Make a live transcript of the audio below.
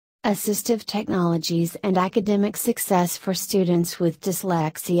Assistive Technologies and Academic Success for Students with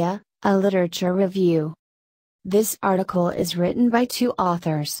Dyslexia, a Literature Review. This article is written by two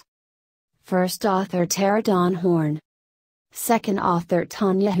authors. First author Tara Dawn Horn. Second author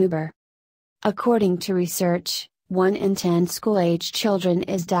Tanya Huber. According to research, 1 in 10 school-age children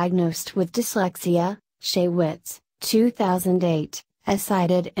is diagnosed with dyslexia, Shaywitz, 2008,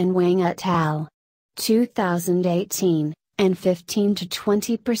 Assistive and IJETL, 2018, and 15 to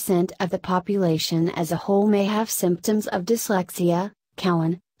 20% of the population as a whole may have symptoms of dyslexia,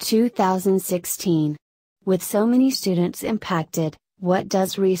 Cowan, 2016. With so many students impacted, what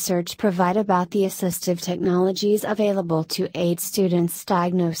does research provide about the assistive technologies available to aid students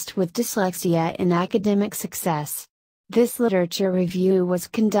diagnosed with dyslexia in academic success? This literature review was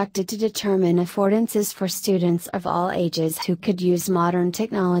conducted to determine affordances for students of all ages who could use modern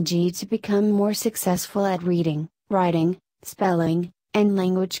technology to become more successful at reading, writing, spelling, and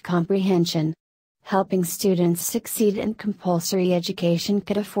language comprehension. Helping students succeed in compulsory education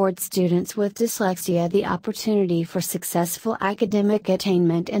could afford students with dyslexia the opportunity for successful academic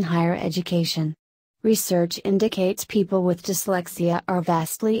attainment in higher education. Research indicates people with dyslexia are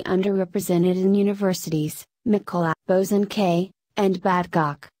vastly underrepresented in universities, McCullough, Boson K., and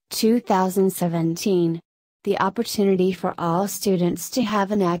Badcock, 2017. The opportunity for all students to have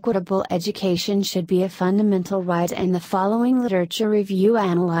an equitable education should be a fundamental right, and the following literature review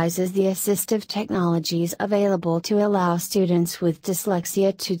analyzes the assistive technologies available to allow students with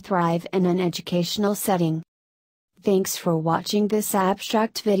dyslexia to thrive in an educational setting. Thanks for watching this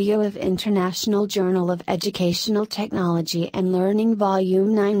abstract video of International Journal of Educational Technology and Learning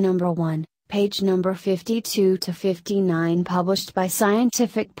Volume 9 Number 1, page number 52 to 59, published by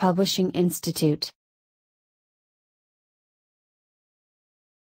Scientific Publishing Institute.